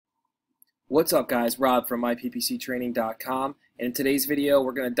What's up guys, Rob from myppctraining.com, and in today's video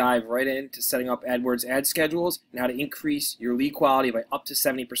we're going to dive right into setting up AdWords ad schedules and how to increase your lead quality by up to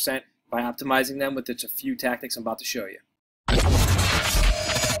 70% by optimizing them with just a few tactics I'm about to show you.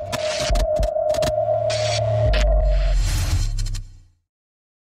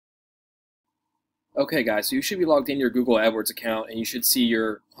 Okay guys, so you should be logged in your Google Adwords account and you should see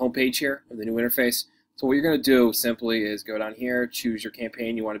your homepage here of the new interface. So what you're going to do simply is go down here, choose your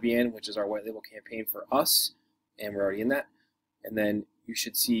campaign you want to be in, which is our white label campaign for us, and we're already in that. And then you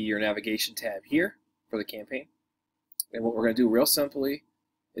should see your navigation tab here for the campaign. And what we're going to do real simply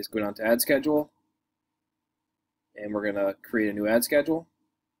is go down to Ad Schedule, and we're going to create a new ad schedule.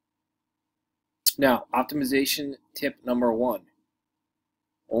 Now, optimization tip number 1,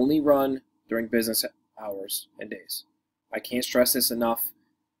 only run during business hours and days. I can't stress this enough.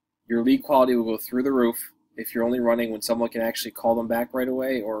 Your lead quality will go through the roof if you're only running when someone can actually call them back right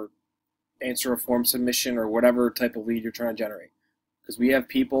away or answer a form submission or whatever type of lead you're trying to generate. Because we have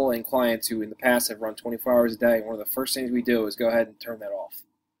people and clients who in the past have run 24 hours a day, and one of the first things we do is go ahead and turn that off.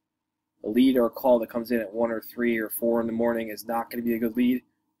 A lead or a call that comes in at 1 or 3 or 4 in the morning is not going to be a good lead.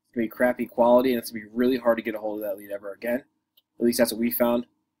 It's going to be crappy quality, and it's going to be really hard to get a hold of that lead ever again. At least that's what we found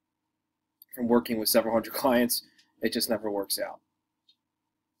from working with several hundred clients. It just never works out.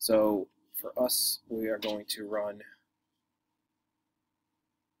 So for us, we are going to run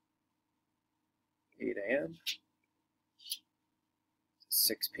 8 a.m. to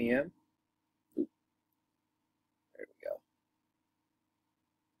 6 p.m. There we go.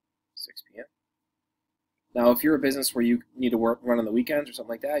 6 p.m. Now, if you're a business where you need to run on the weekends or something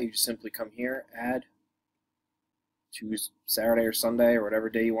like that, you just simply come here, add, choose Saturday or Sunday or whatever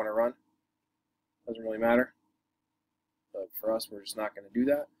day you want to run. Doesn't really matter. But for us, we're just not going to do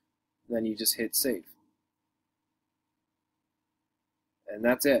that. And then you just hit save. And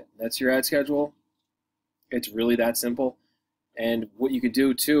that's it. That's your ad schedule. It's really that simple. And what you could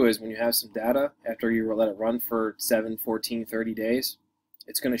do too is when you have some data, after you let it run for 7, 14, 30 days,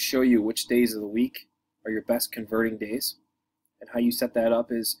 it's going to show you which days of the week are your best converting days. And how you set that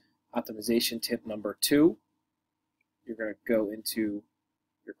up is optimization tip number 2. You're going to go into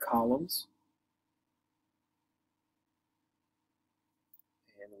your columns.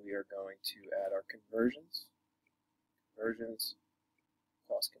 We are going to add our conversions,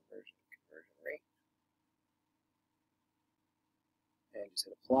 cost conversion, conversion rate, and just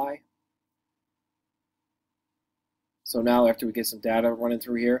hit apply. So now after we get some data running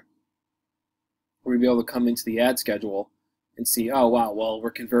through here, we're going to be able to come into the ad schedule and see, oh wow, well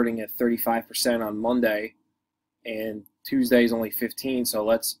we're converting at 35% on Monday and Tuesday is only 15, so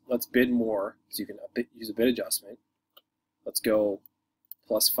let's bid more, so you can use a bid adjustment. Let's go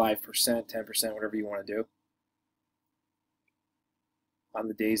plus 5%, 10%, whatever you want to do. On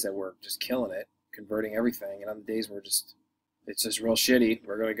the days that we're just killing it, converting everything, and on the days where it's just real shitty,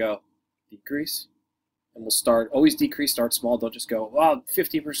 we're going to go decrease. And we'll always decrease, start small, don't just go, wow,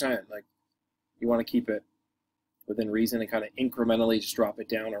 50%. Like, you want to keep it within reason and kind of incrementally just drop it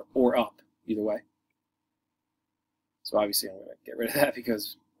down or up, either way. So obviously I'm going to get rid of that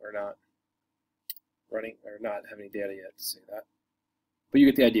because we're not running, or not having any data yet to say that. But you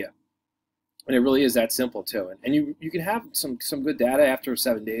get the idea. And it really is that simple too. And you can have some good data after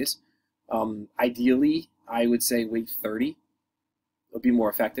 7 days. Ideally, I would say wait 30. It'll be more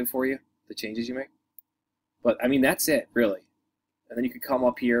effective for you, the changes you make. But I mean, that's it, really. And then you can come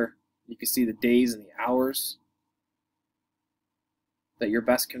up here, you can see the days and the hours that you're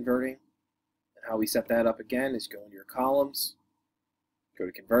best converting. And how we set that up again is go into your columns, go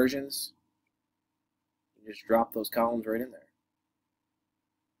to conversions, and just drop those columns right in there.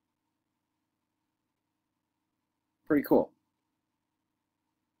 Pretty cool.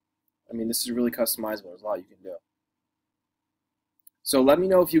 I mean, this is really customizable. There's a lot you can do. So let me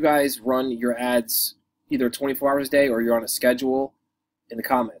know if you guys run your ads either 24 hours a day or you're on a schedule in the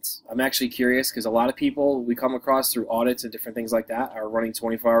comments. I'm actually curious because a lot of people we come across through audits and different things like that are running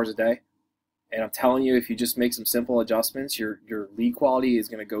 24 hours a day. And I'm telling you, if you just make some simple adjustments, your lead quality is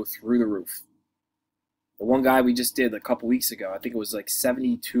going to go through the roof. The one guy we just did a couple weeks ago, I think it was like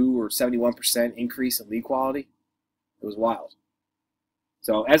 72 or 71% increase in lead quality. It was wild.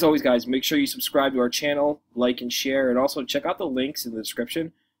 So as always guys, make sure you subscribe to our channel, like and share, and also check out the links in the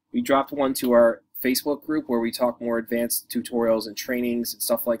description. We dropped one to our Facebook group where we talk more advanced tutorials and trainings and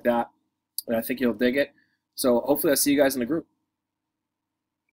stuff like that. And I think you'll dig it. So hopefully I'll see you guys in the group.